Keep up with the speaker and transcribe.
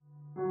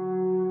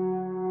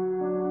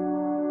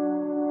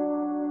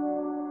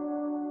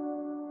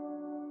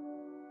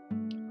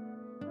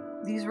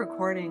These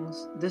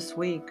recordings this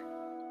week,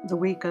 the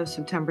week of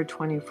September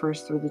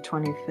 21st through the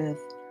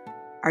 25th,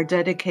 are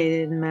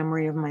dedicated in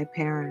memory of my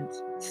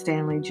parents,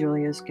 Stanley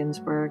Julius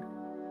Ginsburg,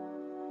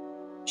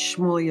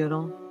 Shmuel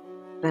Yudel,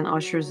 Ben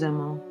Usher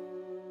Zimmel,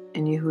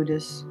 and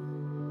Yehudis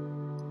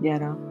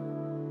Yeda.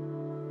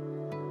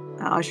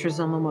 Usher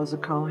Zimmel was a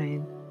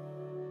Kohen.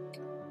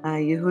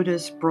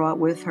 Yehudis brought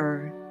with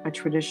her a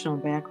traditional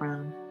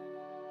background.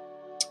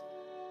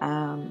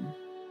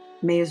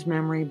 May his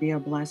memory be a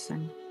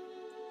blessing.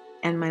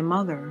 And my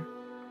mother,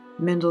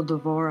 Mindel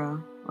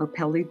Devora, or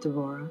Pelit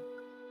Devora,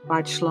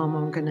 Bat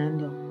Shlomo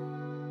Ganendel,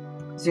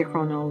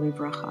 Zichrono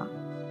Livracha.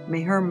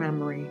 May her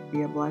memory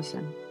be a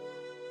blessing.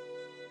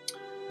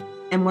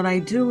 And what I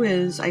do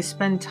is I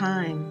spend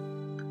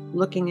time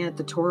looking at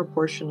the Torah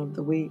portion of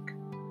the week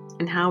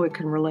and how it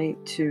can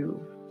relate to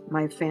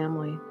my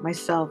family,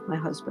 myself, my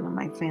husband, and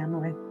my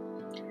family.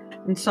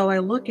 And so I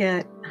look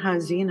at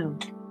Hazinu,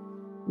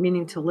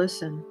 meaning to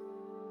listen,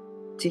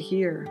 to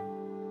hear,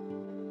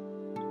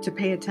 to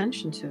pay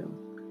attention to.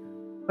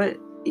 But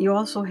you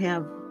also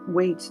have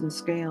weights and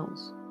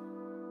scales.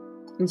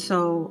 And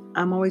so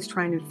I'm always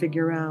trying to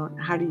figure out,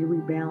 how do you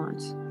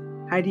rebalance?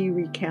 How do you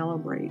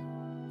recalibrate?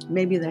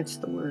 Maybe that's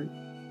the word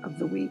of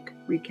the week,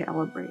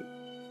 recalibrate.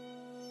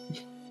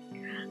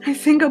 I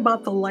think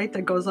about the light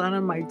that goes on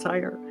in my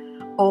tire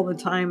all the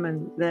time,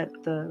 and that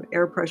the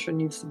air pressure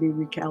needs to be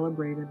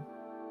recalibrated.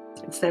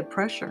 It's that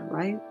pressure,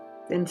 right?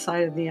 The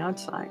inside of the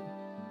outside.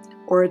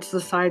 Or it's the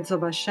sides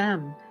of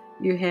Hashem.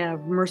 You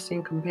have mercy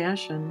and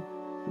compassion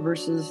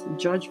versus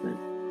judgment.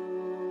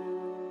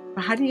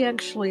 But how do you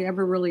actually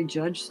ever really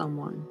judge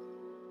someone?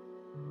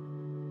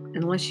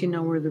 Unless you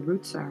know where the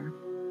roots are.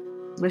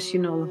 Unless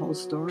you know the whole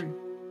story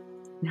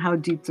and how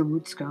deep the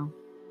roots go.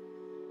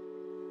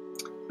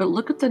 But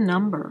look at the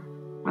number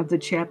of the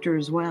chapter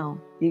as well.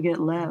 You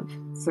get Lev,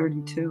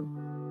 32.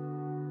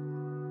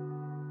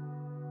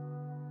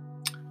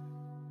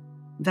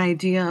 The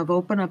idea of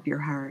open up your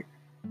heart.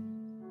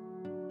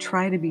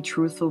 Try to be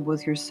truthful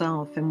with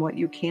yourself and what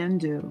you can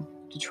do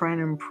to try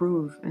and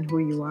improve in who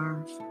you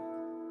are.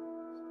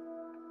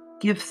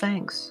 Give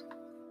thanks.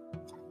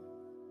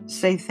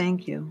 Say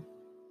thank you.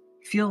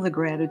 Feel the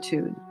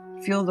gratitude.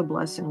 Feel the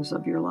blessings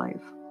of your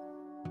life.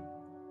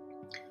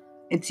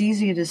 It's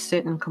easy to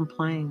sit and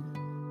complain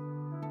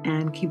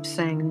and keep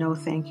saying no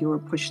thank you or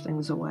push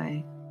things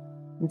away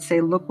and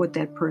say, look what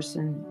that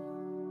person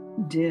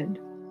did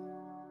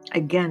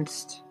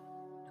against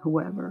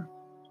whoever,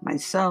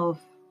 myself,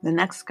 the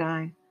next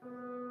guy.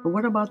 But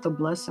what about the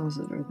blessings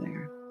that are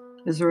there?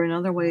 Is there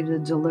another way to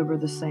deliver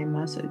the same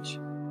message?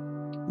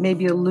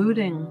 Maybe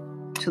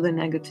alluding to the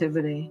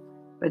negativity,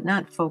 but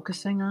not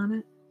focusing on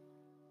it.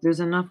 There's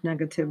enough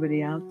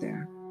negativity out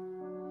there.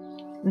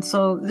 And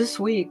so this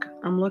week,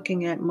 I'm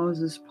looking at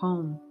Moses'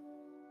 poem,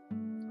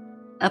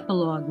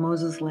 Epilogue,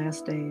 Moses'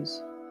 Last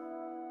Days,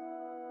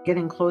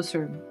 getting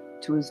closer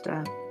to his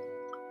death.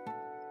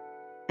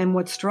 And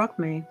what struck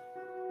me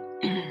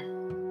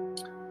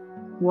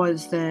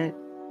was that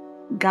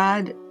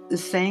God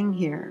is saying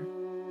here,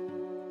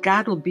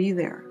 God will be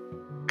there.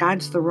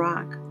 God's the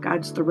rock.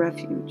 God's the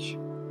refuge.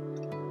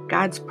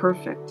 God's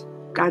perfect.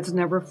 God's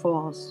never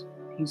false.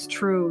 He's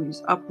true.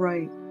 He's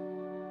upright.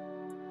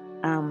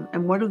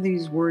 And what are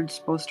these words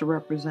supposed to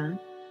represent?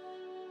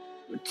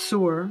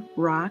 Tsur,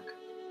 rock.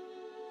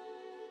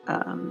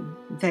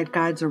 That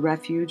God's a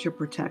refuge, a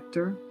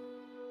protector.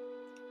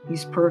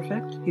 He's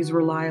perfect. He's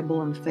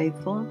reliable and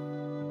faithful.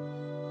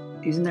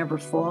 He's never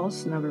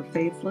false, never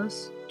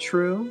faithless.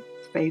 True,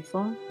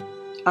 faithful,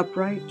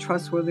 upright,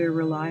 trustworthy,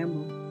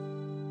 reliable.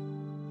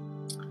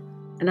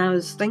 And I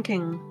was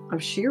thinking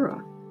of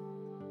Shira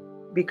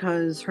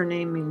because her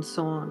name means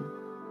song.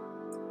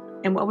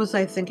 And what was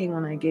I thinking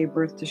when I gave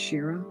birth to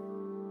Shira?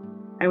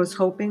 I was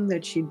hoping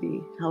that she'd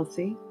be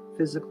healthy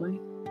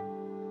physically.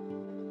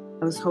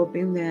 I was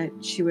hoping that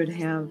she would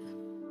have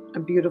a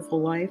beautiful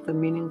life, a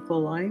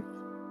meaningful life,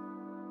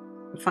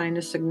 find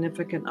a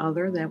significant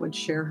other that would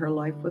share her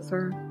life with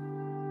her,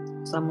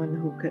 someone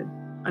who could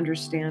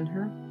understand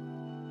her.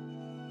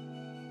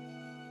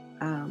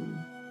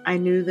 I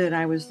knew that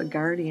I was the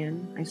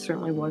guardian. I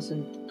certainly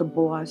wasn't the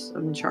boss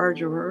in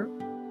charge of her,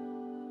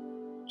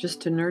 just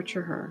to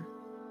nurture her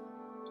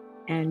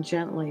and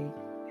gently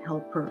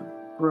help her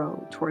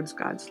grow towards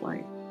God's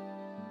light.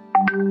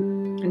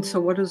 And so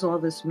what does all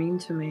this mean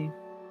to me?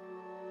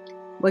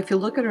 Well, if you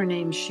look at her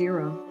name,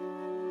 Shira,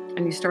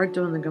 and you start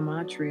doing the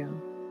gematria,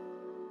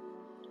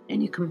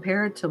 and you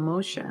compare it to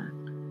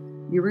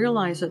Moshe, you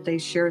realize that they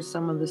share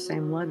some of the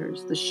same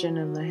letters, the shin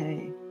and the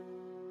hey.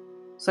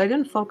 So I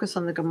didn't focus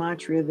on the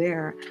gematria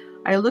there.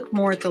 I looked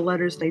more at the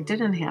letters they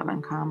didn't have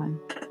in common.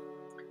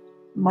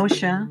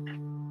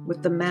 Moshe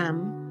with the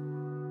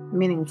mem,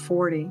 meaning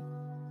 40,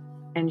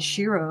 and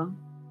Shira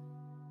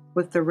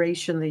with the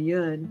resh and the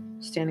yud,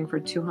 standing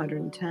for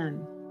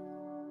 210.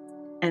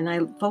 And I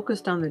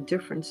focused on the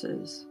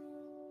differences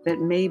that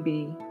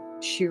maybe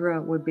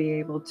Shira would be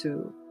able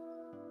to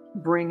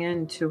bring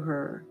into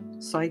her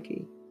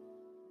psyche.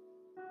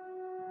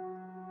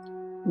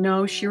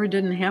 No, Shira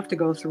didn't have to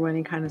go through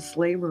any kind of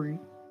slavery.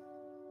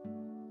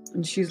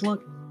 And she's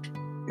lucky.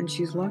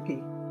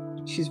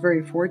 She's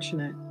very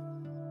fortunate.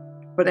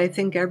 But I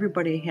think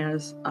everybody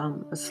has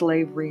a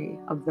slavery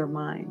of their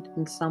mind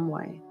in some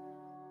way.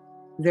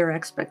 There are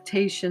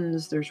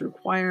expectations, there's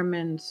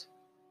requirements.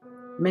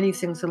 Many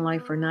things in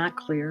life are not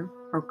clear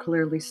or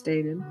clearly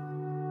stated.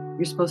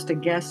 You're supposed to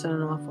guess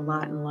an awful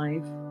lot in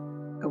life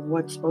of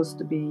what's supposed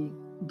to be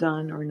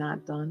done or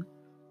not done.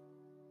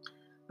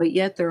 But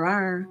yet there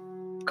are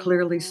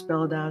clearly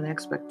spelled out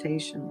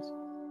expectations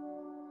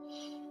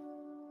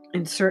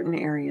in certain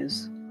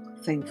areas,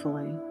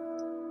 thankfully.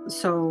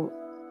 So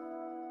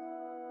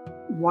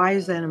why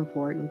is that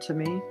important to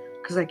me?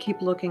 Because I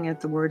keep looking at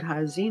the word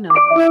hazina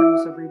in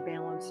terms of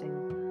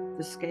rebalancing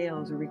the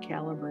scales or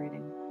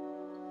recalibrating.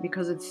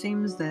 Because it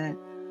seems that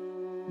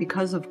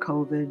because of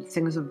COVID,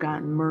 things have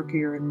gotten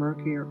murkier and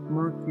murkier,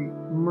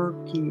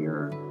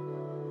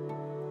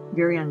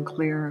 very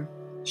unclear,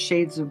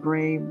 shades of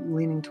gray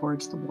leaning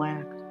towards the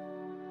black.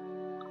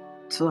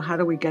 So how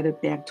do we get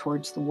it back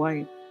towards the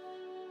white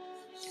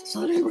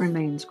so that it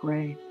remains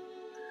gray?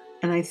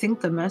 And I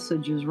think the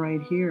message is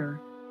right here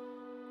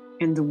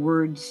in the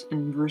words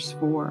in verse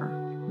 4.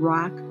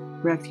 Rock,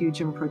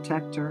 refuge and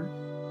protector,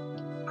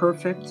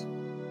 perfect,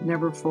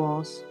 never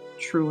false,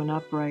 true and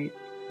upright.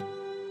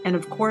 And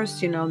of course,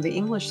 the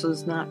English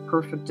is not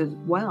perfect as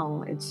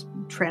well. It's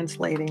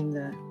translating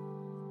the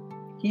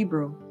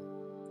Hebrew.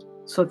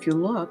 So if you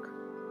look,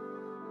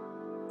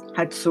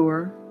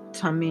 Hatzor,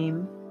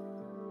 Tamim,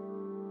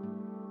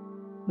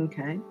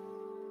 okay,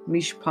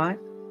 Mishpat,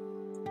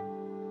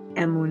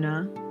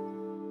 Emunah,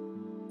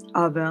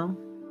 Avel,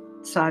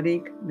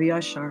 Tzaddik,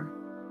 V'yashar.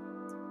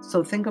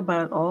 So think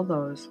about all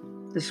those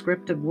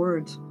descriptive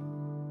words.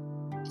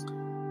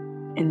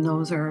 And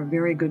those are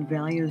very good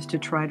values to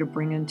try to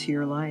bring into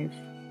your life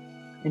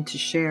and to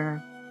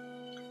share.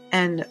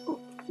 And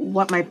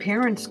what my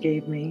parents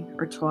gave me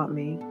or taught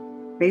me,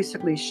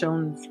 basically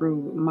shown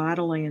through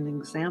modeling and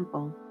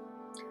example.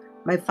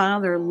 My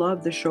father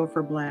loved the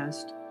shofar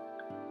blast.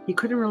 He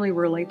couldn't really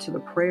relate to the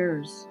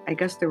prayers. I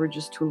guess they were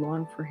just too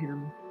long for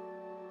him.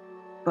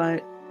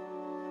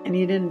 And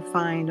he didn't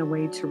find a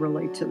way to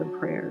relate to the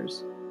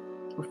prayers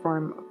or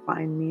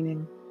find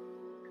meaning.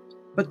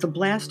 But the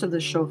blast of the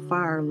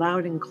shofar,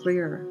 loud and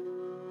clear,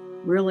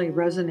 really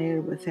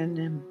resonated within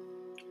him.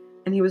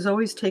 And he was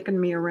always taking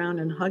me around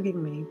and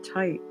hugging me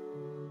tight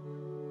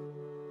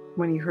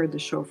when he heard the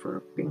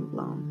shofar being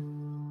blown.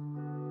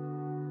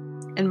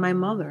 And my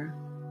mother,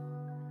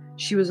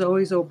 she was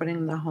always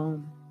opening the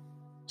home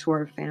to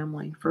our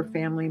family for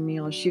family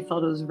meals. She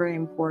felt it was very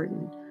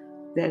important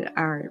that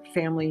our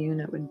family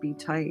unit would be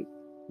tight,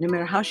 no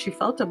matter how she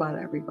felt about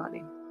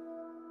everybody.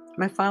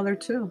 My father,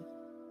 too.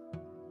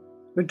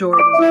 The door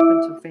was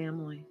open to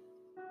family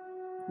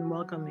and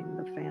welcoming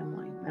the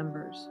family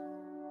members.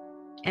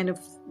 And if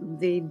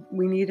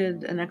we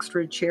needed an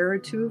extra chair or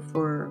two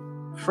for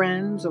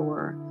friends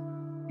or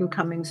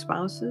incoming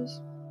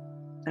spouses,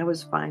 that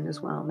was fine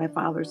as well. My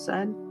father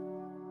said,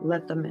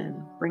 let them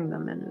in, bring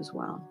them in as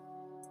well.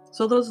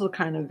 So those are the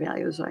kind of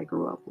values I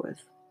grew up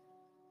with.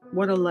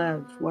 What a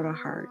lev, what a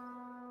heart.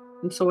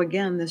 And so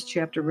again, this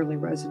chapter really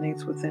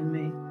resonates within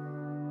me.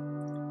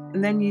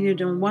 And then you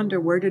don't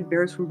wonder, where did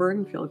Bears from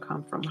Bergenfield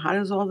come from? How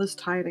does all this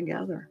tie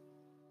together?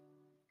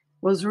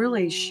 Well, it was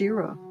really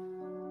Shira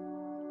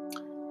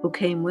who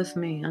came with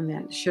me on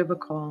that Shiva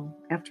call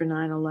after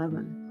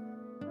 9/11.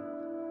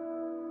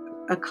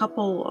 A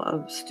couple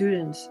of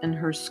students in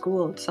her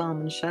school at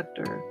Solomon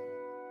Schechter,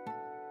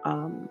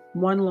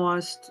 one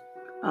lost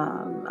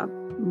a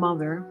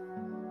mother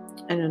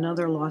and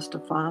another lost a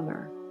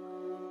father.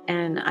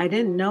 And I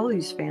didn't know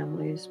these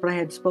families, but I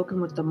had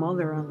spoken with the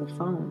mother on the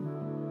phone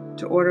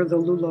to order the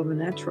lulav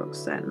and etrog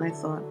set. And I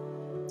thought,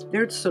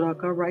 there's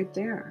tzedakah right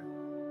there.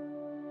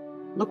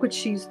 Look what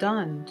she's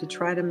done to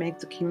try to make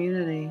the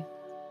community,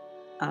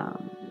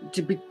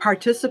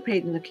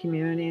 participate in the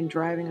community and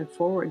driving it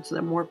forward so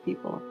that more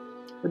people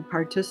would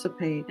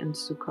participate in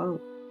Sukkot.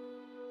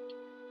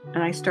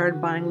 And I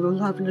started buying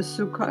lulav and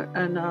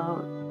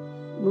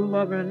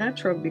lulav and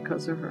etrog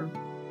because of her.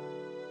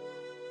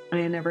 And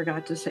I never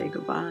got to say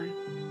goodbye.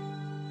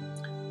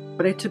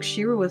 But I took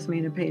Shira with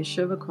me to pay a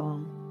Shiva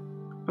call.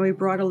 And we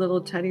brought a little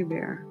teddy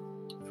bear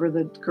for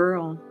the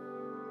girl.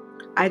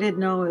 I didn't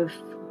know if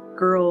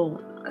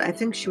I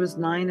think she was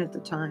 9 at the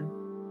time,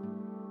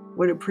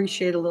 would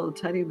appreciate a little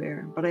teddy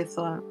bear. But I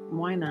thought,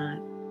 why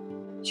not?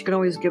 She could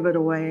always give it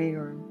away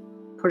or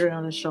put it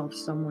on a shelf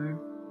somewhere.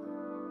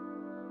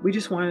 We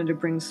just wanted to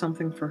bring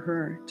something for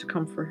her, to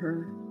comfort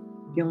her,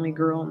 the only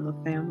girl in the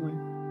family.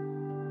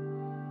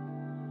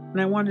 And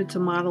I wanted to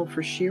model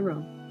for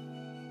Shira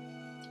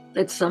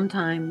that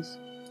sometimes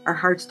our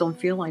hearts don't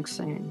feel like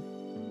saying.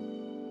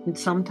 And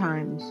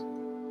sometimes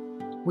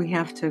we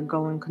have to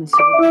go and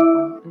console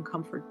people and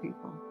comfort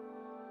people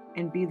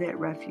and be that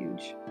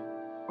refuge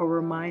or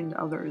remind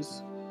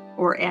others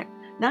or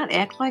not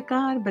act like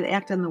God, but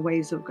act in the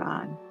ways of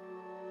God.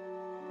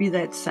 Be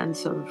that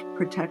sense of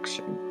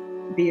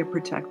protection. Be a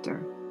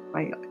protector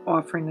by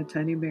offering a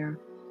teddy bear.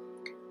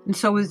 And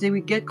so as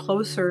we get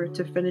closer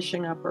to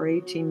finishing up our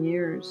 18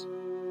 years,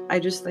 I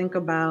just think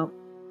about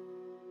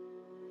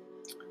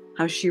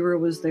how Shira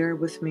was there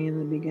with me in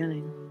the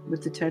beginning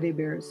with the teddy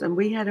bears. And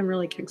we hadn't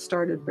really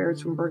kick-started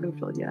Bears from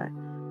Bergenfield yet.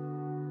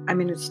 I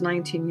mean, it's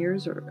 19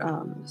 years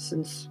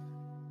since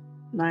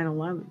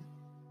 9/11,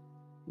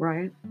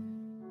 right?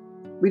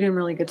 We didn't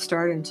really get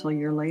started until a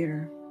year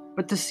later,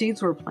 but the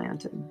seeds were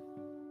planted.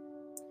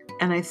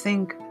 And I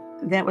think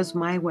that was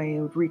my way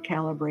of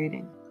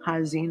recalibrating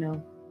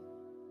Hazino.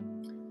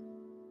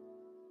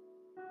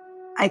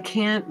 I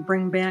can't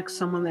bring back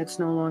someone that's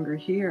no longer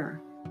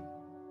here,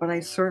 but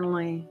I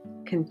certainly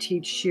can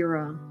teach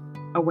Shira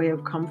a way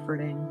of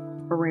comforting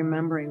or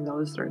remembering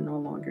those that are no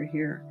longer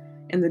here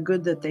and the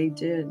good that they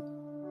did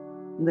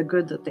and the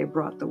good that they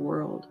brought the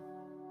world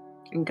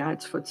in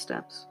God's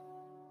footsteps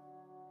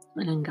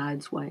and in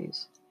God's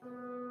ways.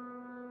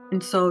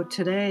 And so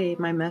today,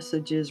 my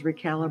message is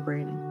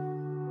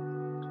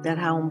recalibrating that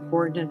how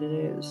important it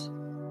is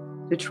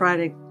to try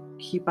to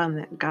keep on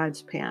that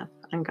God's path,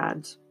 on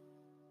God's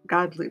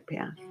godly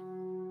path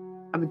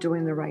of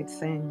doing the right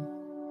thing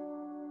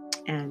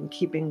and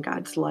keeping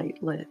God's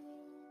light lit.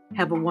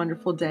 Have a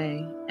wonderful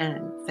day,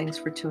 and thanks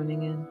for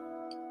tuning in.